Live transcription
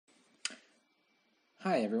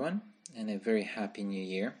Hi everyone, and a very happy new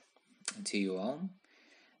year to you all.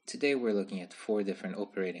 Today we're looking at 4 different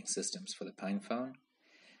operating systems for the PinePhone.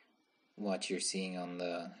 What you're seeing on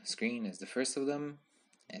the screen is the first of them.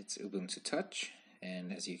 It's Ubuntu Touch,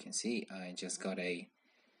 and as you can see, I just got a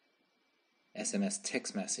SMS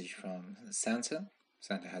text message from Santa.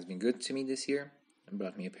 Santa has been good to me this year and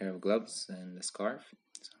brought me a pair of gloves and a scarf,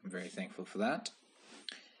 so I'm very thankful for that.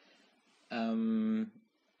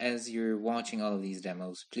 As you're watching all of these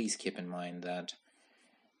demos, please keep in mind that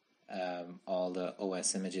all the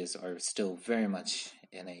OS images are still very much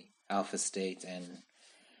in a alpha state, and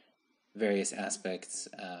various aspects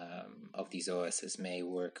of these OSs may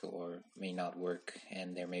work or may not work,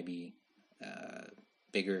 and there may be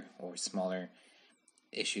bigger or smaller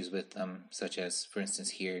issues with them, such as, for instance,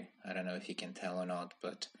 here, I don't know if you can tell or not,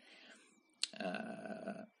 but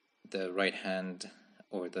the right hand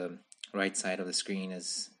or the right side of the screen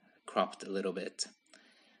is cropped a little bit.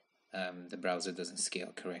 The browser doesn't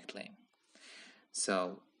scale correctly.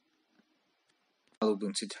 So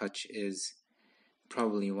Ubuntu Touch is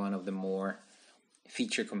probably one of the more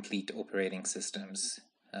feature-complete operating systems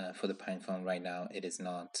for the PinePhone right now. It is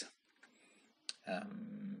not.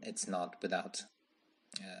 It's not without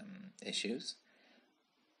issues.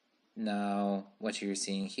 Now, what you're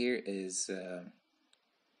seeing here is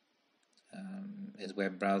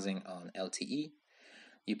web browsing on LTE.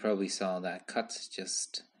 You probably saw that cut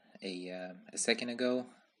just a second ago.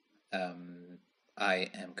 I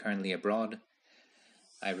am currently abroad.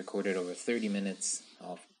 I recorded over 30 minutes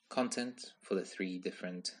of content for the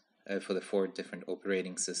 4 different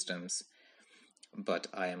operating systems, but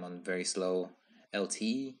I am on very slow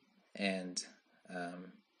LTE, and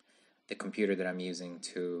the computer that I'm using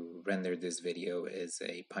to render this video is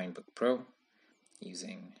a Pinebook Pro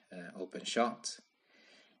using Openshot,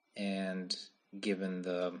 and given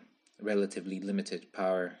the relatively limited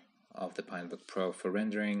power of the Pinebook Pro for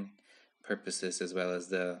rendering purposes as well as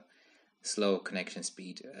the slow connection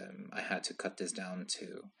speed, I had to cut this down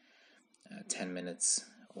to 10 minutes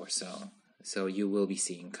or so. So you will be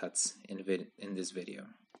seeing cuts in this video.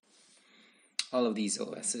 All of these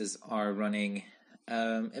OSs are running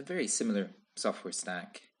a very similar software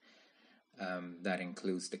stack. That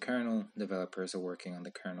includes the kernel. Developers are working on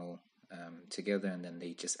the kernel together, and then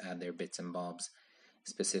they just add their bits and bobs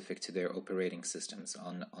specific to their operating systems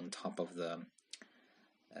on top of the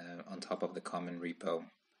common repo.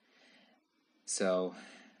 So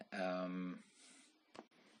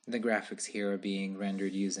the graphics here are being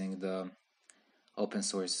rendered using the open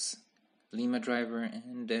source Lima driver,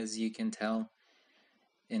 and as you can tell,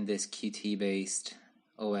 in this Qt based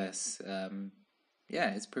OS,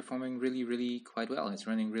 it's performing really quite well. It's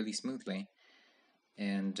running really smoothly,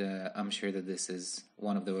 and I'm sure that this is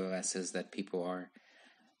one of the OSs that people are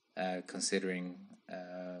considering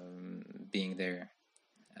being their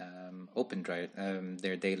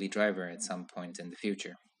their daily driver at some point in the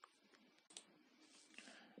future.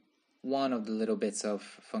 One of the little bits of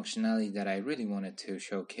functionality that I really wanted to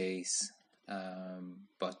showcase,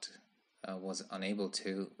 but was unable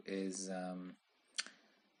to, is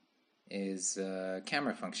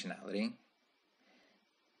camera functionality,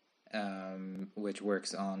 which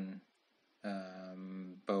works on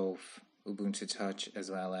both Ubuntu Touch as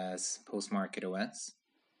well as PostmarketOS.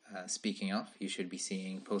 Speaking of, you should be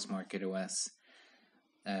seeing PostmarketOS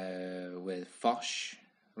with Phosh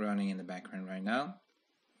running in the background right now.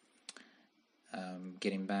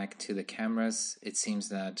 Getting back to the cameras, it seems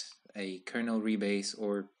that a kernel rebase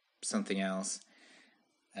or something else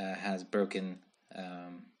has broken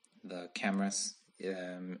the cameras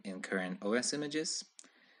in current OS images.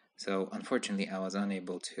 So unfortunately, I was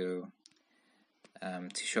unable to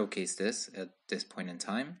showcase this at this point in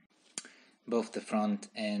time. Both the front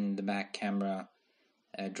and the back camera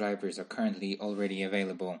drivers are currently already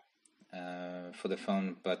available for the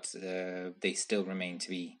phone, but they still remain to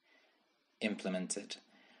be implemented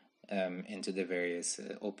into the various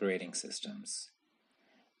operating systems.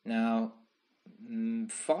 Now,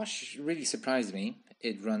 Phosh really surprised me.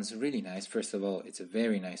 It runs really nice. First of all, it's a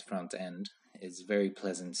very nice front end. It's very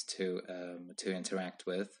pleasant to interact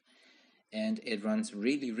with, and it runs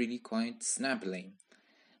really quite snappily.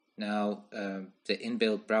 Now, the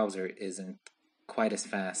inbuilt browser isn't quite as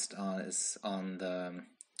fast as on the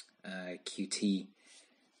Qt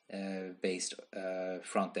based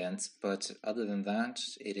front ends, but other than that,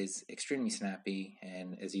 it is extremely snappy,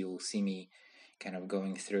 and as you'll see me kind of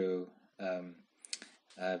going through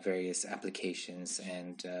various applications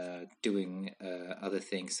and doing other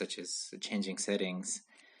things such as changing settings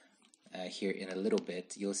here in a little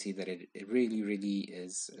bit, you'll see that it really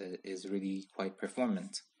is really quite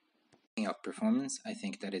performant. Of performance, I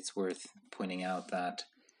think that it's worth pointing out that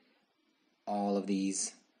all of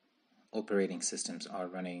these operating systems are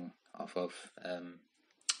running off of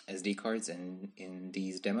SD cards in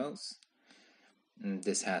these demos. And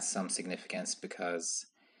this has some significance because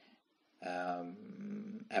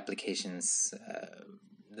applications,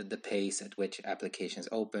 the pace at which applications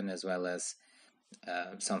open, as well as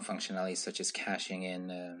some functionalities such as caching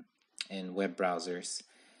in web browsers,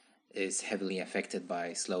 is heavily affected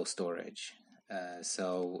by slow storage.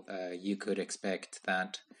 So you could expect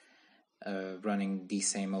that running these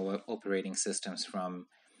same operating systems from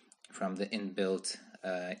the inbuilt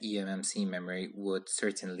eMMC memory would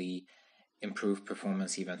certainly improve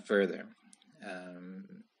performance even further.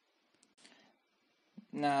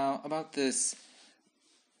 Now, about this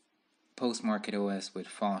PostmarketOS with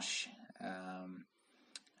Phosh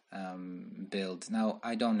build. Now,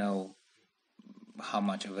 I don't know how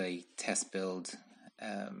much of a test build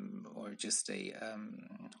or just a,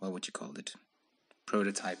 what would you call it,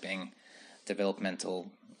 prototyping,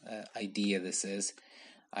 developmental idea this is.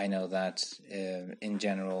 I know that in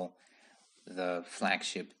general, the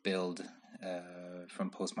flagship build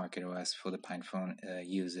from PostmarketOS for the PinePhone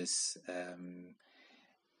uses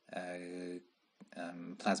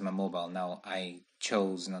Plasma Mobile. Now, I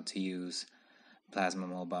chose not to use Plasma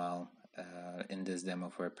Mobile in this demo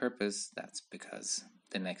for a purpose. That's because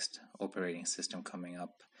the next operating system coming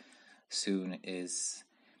up soon is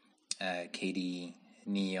KDE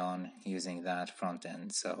Neon using that front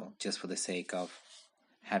end. So just for the sake of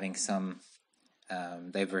having some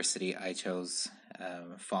diversity, I chose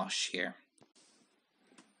Phosh here.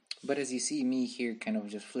 But as you see me here kind of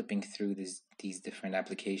just flipping through these different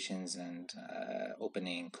applications and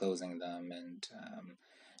opening and closing them and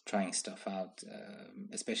trying stuff out,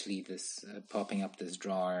 especially this popping up this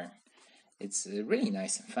drawer, it's really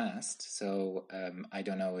nice and fast. So I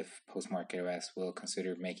don't know if PostmarketOS will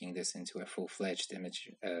consider making this into a full-fledged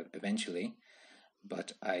image eventually,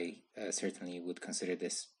 but I certainly would consider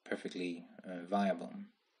this perfectly viable.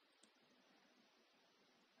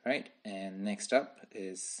 Right, and next up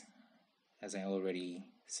is, as I already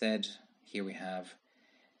said, here we have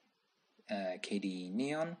KDE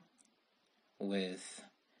Neon with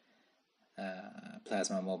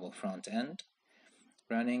Plasma Mobile front end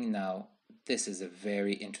running. Now, this is a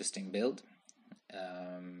very interesting build,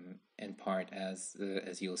 in part as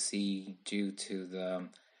you'll see, due to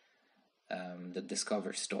the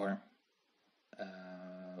Discover store,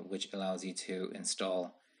 which allows you to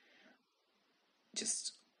install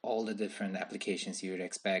just all the different applications you would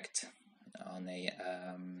expect on a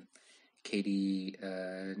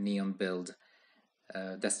KDE Neon build,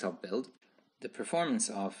 desktop build. The performance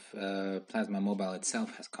of Plasma Mobile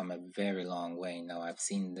itself has come a very long way. Now, I've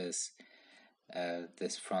seen this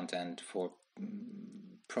front end for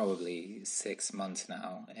probably 6 months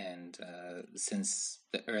now, and since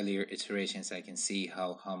the earlier iterations, I can see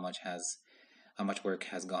how much work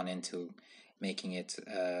has gone into making it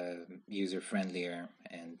user friendlier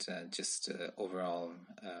and just overall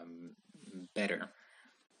better.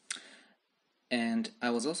 And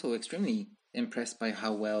I was also extremely impressed by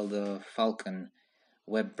how well the Falcon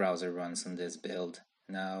web browser runs on this build.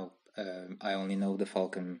 Now, I only know the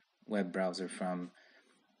Falcon web browser from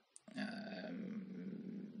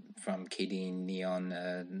KDE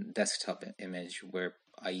Neon desktop image, where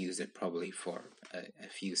I used it probably for a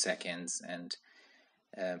few seconds, and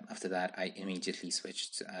after that I immediately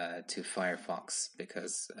switched to Firefox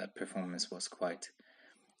because performance was quite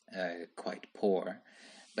poor.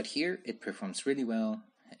 But here it performs really well,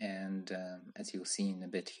 and as you'll see in a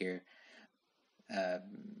bit here,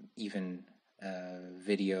 even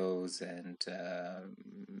videos and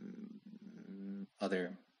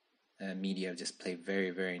other media just play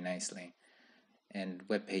very, very nicely, and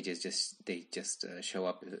web pages just show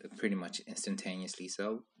up pretty much instantaneously.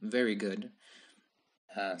 So very good.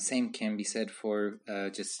 Same can be said for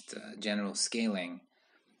just general scaling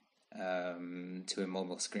to a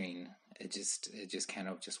mobile screen. It just kind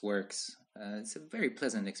of just works. It's a very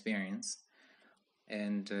pleasant experience,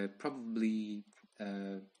 and probably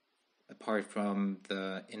apart from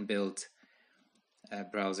the inbuilt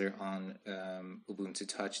browser on Ubuntu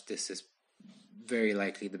Touch, this is very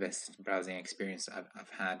likely the best browsing experience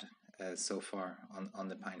I've had so far on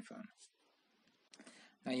the PinePhone.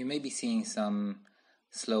 Now, you may be seeing some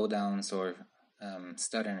slowdowns or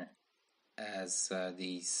stutter as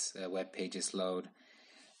these web pages load,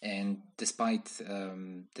 and despite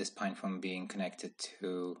this PinePhone being connected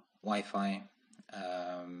to Wi-Fi,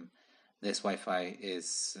 this Wi-Fi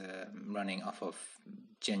is running off of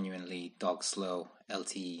genuinely dog slow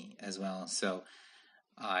LTE as well, so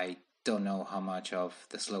I don't know how much of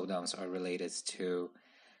the slowdowns are related to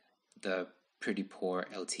the pretty poor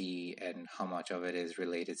LTE and how much of it is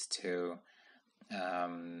related to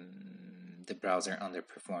the browser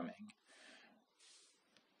underperforming.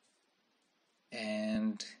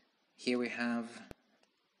 And here we have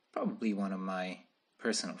probably one of my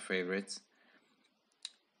personal favorites,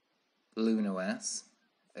 LuneOS,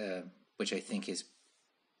 which I think is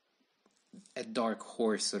a dark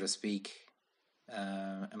horse, so to speak,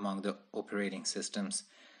 among the operating systems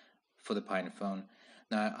for the PinePhone.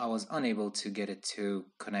 Now, I was unable to get it to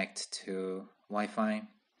connect to Wi-Fi.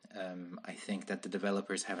 I think that the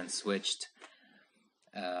developers haven't switched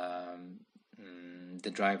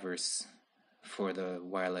the drivers for the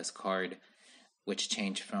wireless card, which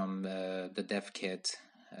changed from the dev kit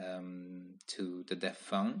to the dev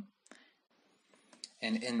phone.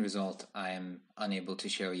 And in result, I am unable to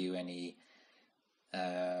show you any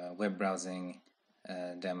web browsing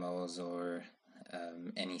demos or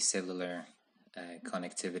any cellular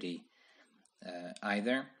connectivity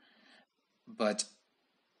either. But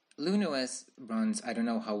LuneOS runs, I don't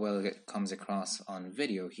know how well it comes across on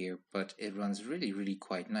video here, but it runs really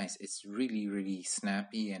quite nice. It's really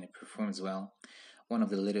snappy and it performs well. One of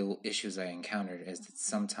the little issues I encountered is that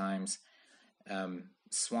sometimes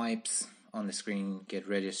swipes on the screen get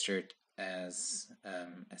registered as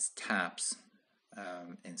taps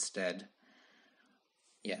instead.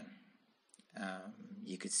 Yeah,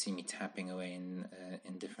 you could see me tapping away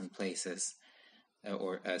in different places,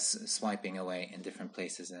 or swiping away in different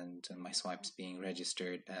places, and my swipes being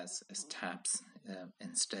registered as taps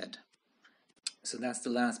instead. So that's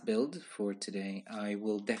the last build for today. I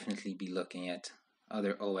will definitely be looking at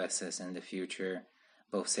other OSs in the future.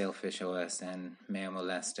 Both Sailfish OS and Mea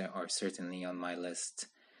Molesta are certainly on my list,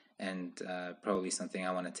 and probably something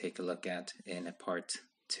I want to take a look at in a part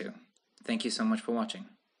 2. Thank you so much for watching.